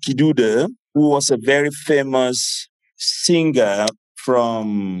B. Kidude, who was a very famous singer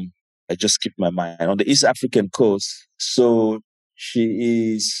from, I just skipped my mind, on the East African coast. So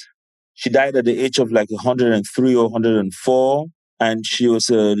she died at the age of like 103 or 104, and she was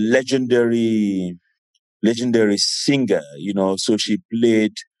a legendary singer, so she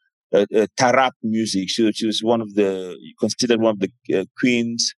played tarab music. She was considered one of the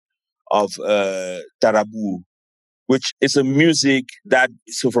queens of tarabu, which is a music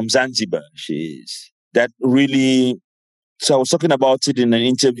so from Zanzibar, she is. That really, so I was talking about it in an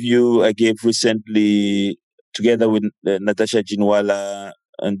interview I gave recently together with Natasha Jinwala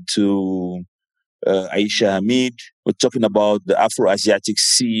and to Aisha Hamid. We're talking about the Afro-Asiatic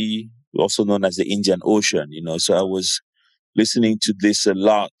Sea, also known as the Indian Ocean, so I was listening to this a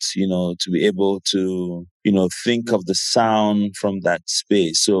lot, to be able to, think of the sound from that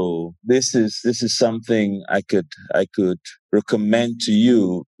space. So this is something I could recommend to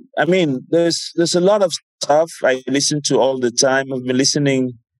you. I mean, there's a lot of stuff I listen to all the time. I've been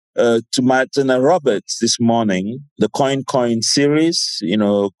listening to Martina Roberts this morning, the Coin series,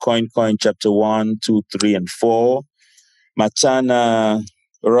 Coin chapter 1, 2, 3, and 4. Martina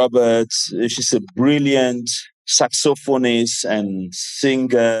Roberts, she's a brilliant saxophonist and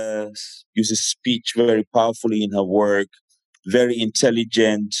singer, uses speech very powerfully in her work, very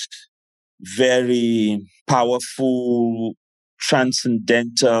intelligent, very powerful,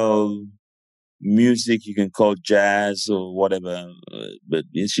 transcendental music you can call jazz or whatever, but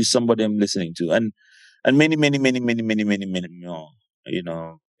she's somebody I'm listening to, and many more.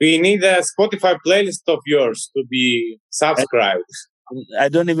 We need a Spotify playlist of yours to be subscribed. I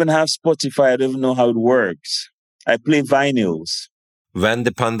don't even have Spotify. I don't even know how it works. I play vinyls. When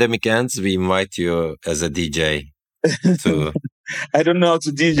the pandemic ends, we invite you as a DJ. I don't know how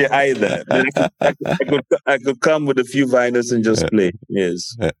to DJ either. I could come with a few vinyls and just play.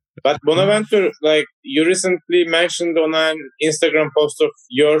 Yes. But Bonaventure, like you recently mentioned on an Instagram post of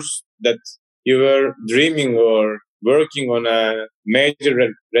yours that you were dreaming or working on a major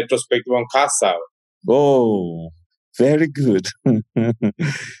retrospective on Kassav. Oh, very good.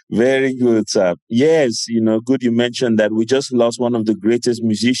 Very good, sir. Yes, good you mentioned that. We just lost one of the greatest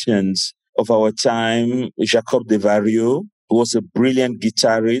musicians of our time, Jacob Devario, who was a brilliant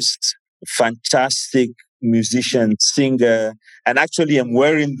guitarist, fantastic musician, singer. And actually, I'm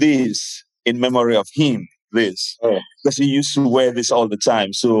wearing this in memory of him, because he used to wear this all the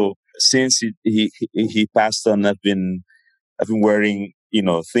time. So since he passed on, I've been wearing,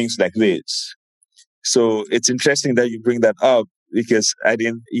 things like this. So it's interesting that you bring that up because I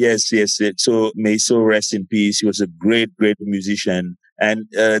didn't. Yes. So may so rest in peace. He was a great musician, and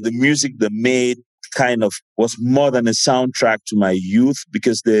the music they made kind of was more than a soundtrack to my youth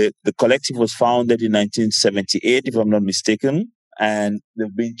because the collective was founded in 1978, if I'm not mistaken, and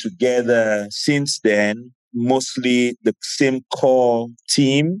they've been together since then. Mostly the same core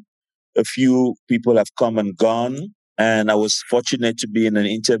team. A few people have come and gone. And I was fortunate to be in an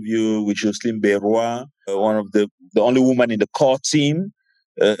interview with Jocelyne Berroy, one of the only woman in the core team,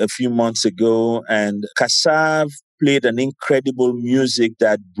 a few months ago. And Kassav played an incredible music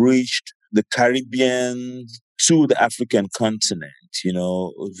that bridged the Caribbean to the African continent.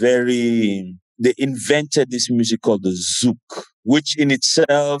 They invented this music called the zouk, which in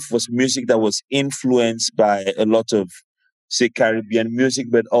itself was music that was influenced by a lot of, say, Caribbean music,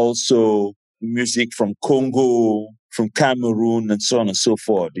 but also music from Congo, from Cameroon, and so on and so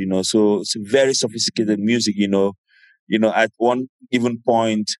forth. So it's very sophisticated music. At one even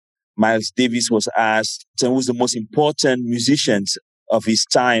point, Miles Davis was asked who's the most important musicians of his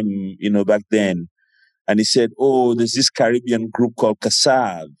time, back then, and he said, "Oh, there's this Caribbean group called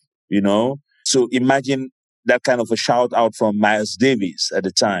Kassav." So imagine that kind of a shout out from Miles Davis at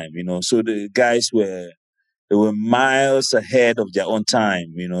the time, So the guys they were miles ahead of their own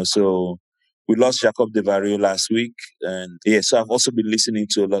time, So we lost Jacob Devario last week. And so I've also been listening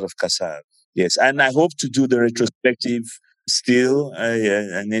to a lot of Kassav. Yes. And I hope to do the retrospective still.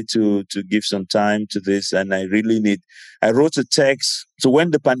 I need to give some time to this. And I wrote a text. So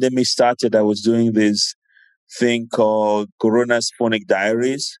when the pandemic started, I was doing this thing called Corona's Phonic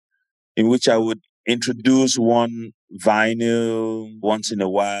Diaries, in which I would introduce one vinyl once in a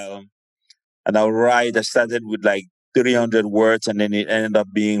while. And I started with like 300 words, and then it ended up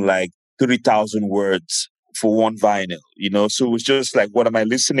being like 3,000 words for one vinyl, So it was just like, what am I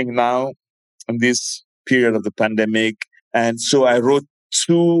listening now in this period of the pandemic? And so I wrote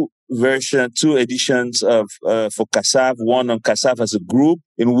two editions of for Kassav, one on Kassav as a group,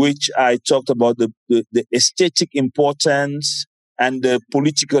 in which I talked about the aesthetic importance and the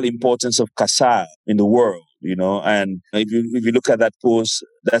political importance of Kassav in the world, And if you look at that post,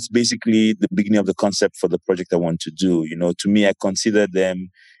 that's basically the beginning of the concept for the project I want to do. To me, I consider them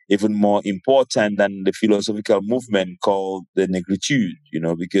even more important than the philosophical movement called the Negritude,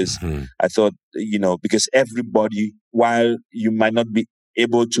 because I thought, because everybody, while you might not be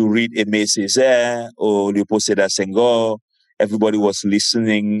able to read Aimé Césaire or Léopold Sédar Senghor, everybody was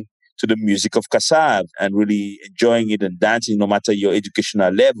listening to the music of Kassav and really enjoying it and dancing, no matter your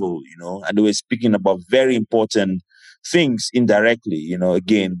educational level, and they were speaking about very important things indirectly,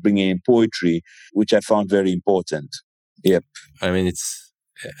 again, bringing in poetry, which I found very important. Yep. I mean, it's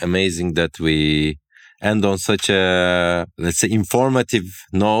amazing that we end on such a, let's say, informative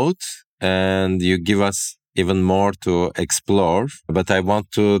note, and you give us even more to explore. But I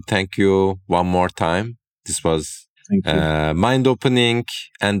want to thank you one more time. This was mind-opening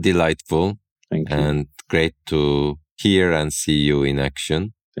and delightful. Thank you. And great to hear and see you in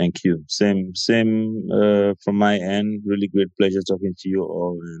action. Thank you. Same from my end. Really great pleasure talking to you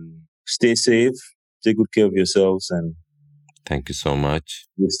all. And stay safe. Take good care of yourselves. And thank you so much.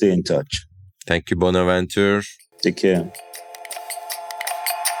 We'll stay in touch. Thank you, Bonaventure. Take care.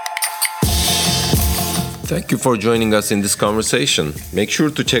 Thank you for joining us in this conversation. Make sure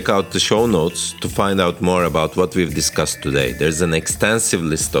to check out the show notes to find out more about what we've discussed today. There's an extensive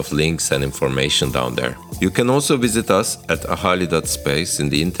list of links and information down there. You can also visit us at ahali.space in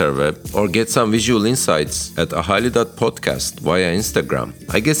the interweb or get some visual insights at ahali.podcast via Instagram.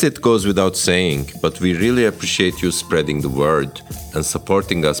 I guess it goes without saying, but we really appreciate you spreading the word and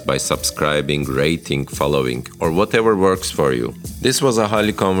supporting us by subscribing, rating, following, or whatever works for you. This was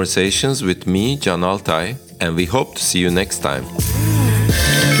Ahali Conversations with me, Can Altay, and we hope to see you next time.